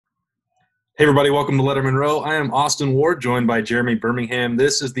Hey everybody, welcome to Letterman Row. I am Austin Ward, joined by Jeremy Birmingham.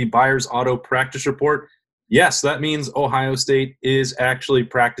 This is the Buyers Auto Practice Report. Yes, that means Ohio State is actually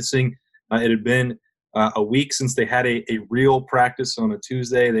practicing. It had been a week since they had a real practice on a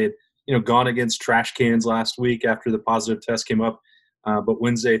Tuesday. They had gone against trash cans last week after the positive test came up. But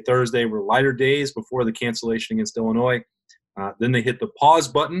Wednesday, Thursday were lighter days before the cancellation against Illinois. Then they hit the pause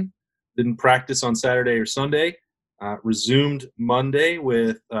button, didn't practice on Saturday or Sunday, resumed Monday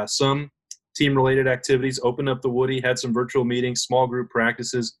with some team-related activities, opened up the Woody, had some virtual meetings, small group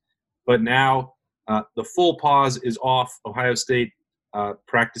practices. But now the full pause is off. Ohio State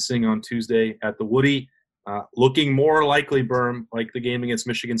practicing on Tuesday at the Woody, looking more likely, Berm, like the game against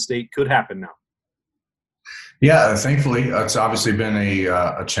Michigan State could happen now. Yeah, thankfully, it's obviously been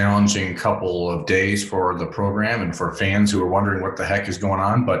a challenging couple of days for the program and for fans who are wondering what the heck is going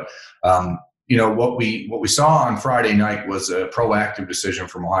on. But what we saw on Friday night was a proactive decision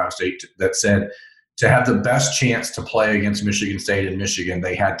from Ohio State that said to have the best chance to play against Michigan State and Michigan,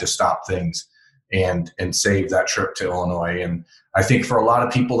 they had to stop things and save that trip to Illinois. And I think for a lot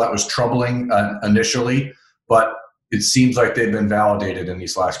of people that was troubling initially, but it seems like they've been validated in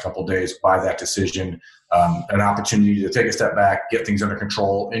these last couple of days by that decision. An opportunity to take a step back, get things under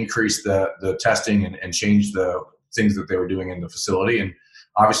control, increase the testing, and change the things that they were doing in the facility. And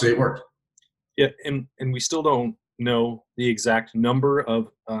obviously it worked. Yeah, and we still don't know the exact number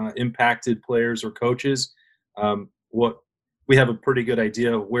of impacted players or coaches. We have a pretty good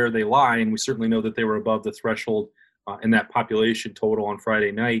idea of where they lie, and we certainly know that they were above the threshold in that population total on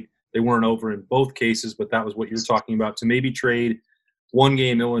Friday night. They weren't over in both cases, but that was what you're talking about, to maybe trade one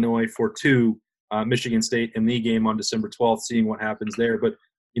game Illinois for two Michigan State in the game on December 12th, seeing what happens there. But,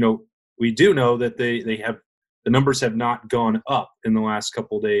 we do know that they have – the numbers have not gone up in the last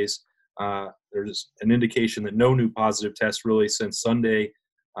couple of days. There's an indication that no new positive tests really since Sunday,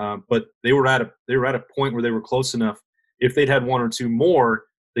 but they were at a point where they were close enough. If they'd had one or two more,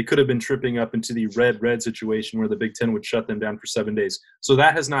 they could have been tripping up into the red situation where the Big Ten would shut them down for 7 days. So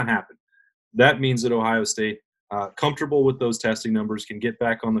that has not happened. That means that Ohio State, comfortable with those testing numbers, can get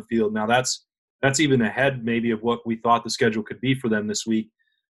back on the field. Now that's even ahead maybe of what we thought the schedule could be for them this week.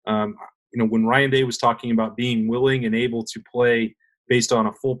 When Ryan Day was talking about being willing and able to play based on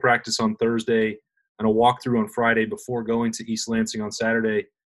a full practice on Thursday and a walkthrough on Friday before going to East Lansing on Saturday,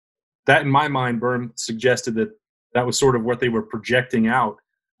 that in my mind, Berm, suggested that was sort of what they were projecting out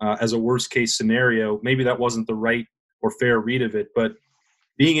as a worst-case scenario. Maybe that wasn't the right or fair read of it, but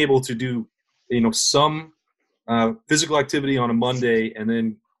being able to do, some physical activity on a Monday and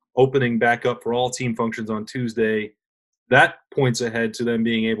then opening back up for all team functions on Tuesday, that points ahead to them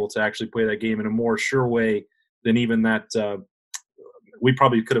being able to actually play that game in a more sure way than even that we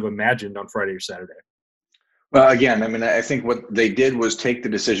probably could have imagined on Friday or Saturday. Well, again, I think what they did was take the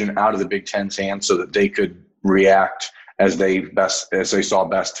decision out of the Big Ten's hands so that they could react as they saw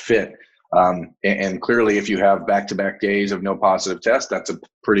best fit. And clearly, if you have back-to-back days of no positive test, that's a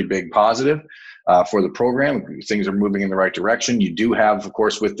pretty big positive for the program. Things are moving in the right direction. You do have, of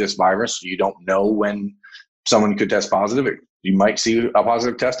course, with this virus, you don't know when someone could test positive. You might see a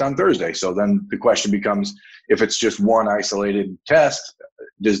positive test on Thursday. So then the question becomes, if it's just one isolated test,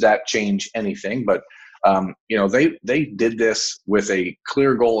 does that change anything? But they did this with a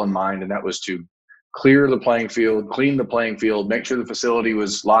clear goal in mind, and that was to clear the playing field, clean the playing field, make sure the facility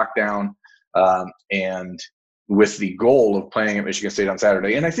was locked down, and with the goal of playing at Michigan State on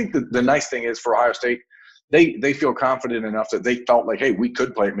Saturday. And I think the nice thing is for Ohio State, they feel confident enough that they felt like, hey, we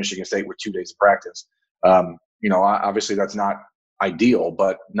could play at Michigan State with 2 days of practice. Obviously that's not ideal,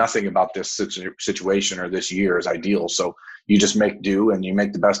 but nothing about this situation or this year is ideal. So you just make do and you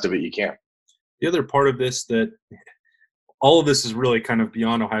make the best of it you can. The other part of this, that all of this is really kind of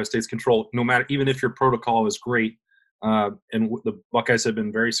beyond Ohio State's control, no matter, even if your protocol is great. And the Buckeyes have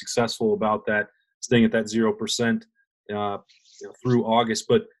been very successful about that, staying at that 0% through August.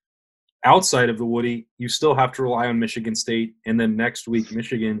 But outside of the Woody, you still have to rely on Michigan State and then next week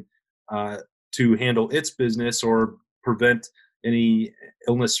Michigan to handle its business or prevent any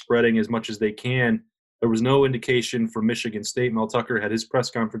illness spreading as much as they can. There was no indication from Michigan State. Mel Tucker had his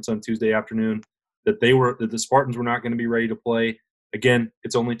press conference on Tuesday afternoon that the Spartans were not going to be ready to play. Again,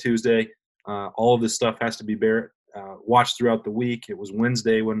 it's only Tuesday. All of this stuff has to be watched throughout the week. It was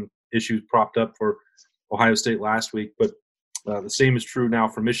Wednesday when issues propped up for Ohio State last week. But the same is true now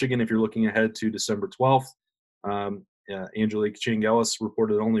for Michigan if you're looking ahead to December 12th. Angelique Ching-Ellis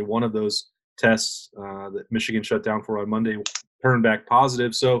reported only one of those tests that Michigan shut down for on Monday turned back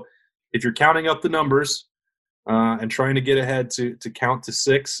positive. So if you're counting up the numbers and trying to get ahead to count to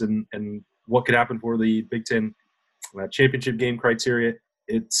 6 and what could happen for the Big Ten championship game criteria,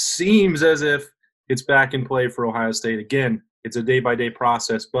 it seems as if it's back in play for Ohio State. Again, it's a day-by-day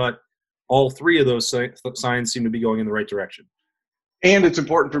process, but all three of those signs seem to be going in the right direction. And it's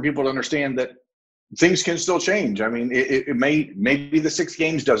important for people to understand that things can still change. I mean, it maybe the 6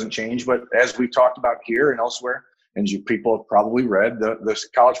 games doesn't change, but as we've talked about here and elsewhere, and people have probably read, the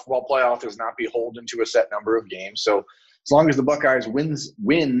college football playoff is not beholden to a set number of games. So as long as the Buckeyes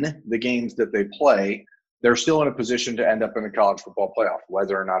win the games that they play, they're still in a position to end up in the college football playoff.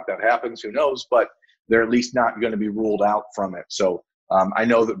 Whether or not that happens, who knows? But they're at least not going to be ruled out from it. So I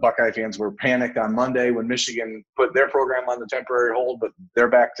know that Buckeye fans were panicked on Monday when Michigan put their program on the temporary hold, but they're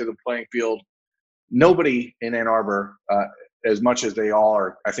back to the playing field. Nobody in Ann Arbor, as much as they all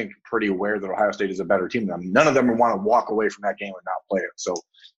are, I think, pretty aware that Ohio State is a better team than them, none of them want to walk away from that game and not play it. So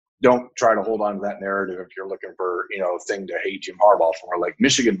don't try to hold on to that narrative if you're looking for, a thing to hate Jim Harbaugh for. Like,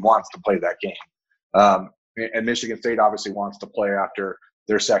 Michigan wants to play that game. And Michigan State obviously wants to play after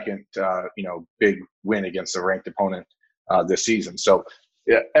their second, big win against a ranked opponent this season. So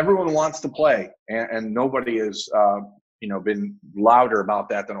everyone wants to play, and nobody has, been louder about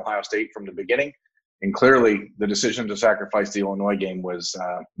that than Ohio State from the beginning. And clearly the decision to sacrifice the Illinois game was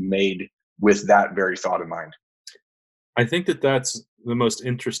made with that very thought in mind. I think that's the most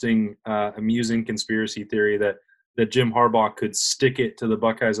interesting, amusing conspiracy theory, that Jim Harbaugh could stick it to the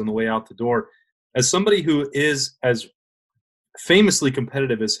Buckeyes on the way out the door. As somebody who is as famously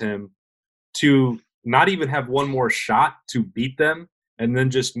competitive as him, to not even have one more shot to beat them and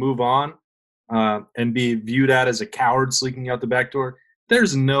then just move on and be viewed at as a coward sneaking out the back door,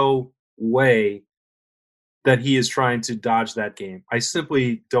 there's no way that he is trying to dodge that game. I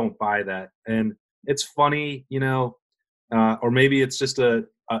simply don't buy that. And it's funny, or maybe it's just a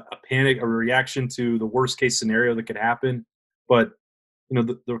panic, a reaction to the worst case scenario that could happen. But,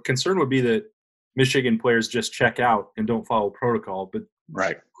 the concern would be that Michigan players just check out and don't follow protocol. But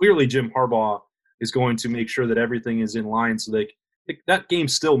right, clearly Jim Harbaugh is going to make sure that everything is in line so that game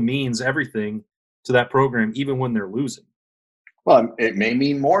still means everything to that program, even when they're losing. Well, it may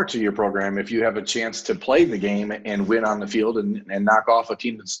mean more to your program if you have a chance to play the game and win on the field and knock off a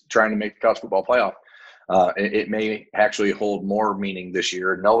team that's trying to make the college football playoff. It may actually hold more meaning this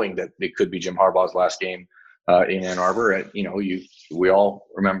year, knowing that it could be Jim Harbaugh's last game in Ann Arbor. We all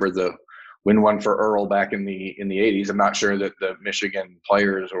remember the win one for Earl back in the 80s. I'm not sure that the Michigan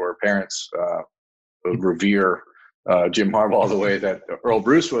players or parents revere Jim Harbaugh the way that Earl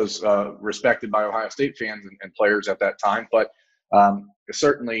Bruce was respected by Ohio State fans and players at that time. But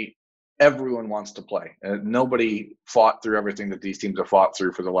certainly everyone wants to play. Nobody fought through everything that these teams have fought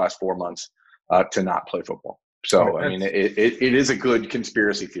through for the last 4 months to not play football. So, I mean, it is a good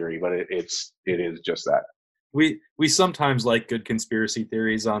conspiracy theory, but it is just that. We sometimes like good conspiracy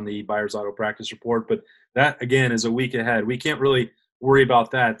theories on the Buyers Auto Practice Report, but that, again, is a week ahead. We can't really worry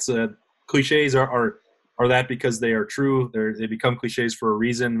about that. Cliches are that because they are true. They become cliches for a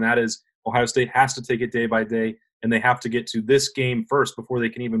reason, and that is Ohio State has to take it day by day, and they have to get to this game first before they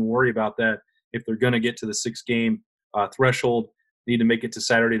can even worry about that. If they're going to get to the 6-game threshold, they need to make it to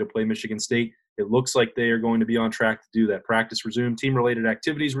Saturday to play Michigan State. It looks like they are going to be on track to do that. Practice resume, team-related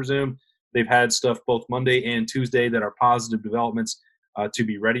activities resume. They've had stuff both Monday and Tuesday that are positive developments to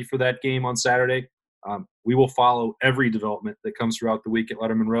be ready for that game on Saturday. We will follow every development that comes throughout the week at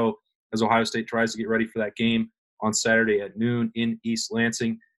Letterman Row as Ohio State tries to get ready for that game on Saturday at noon in East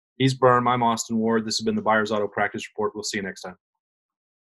Lansing. He's Berm. I'm Austin Ward. This has been the Buyers Auto Practice Report. We'll see you next time.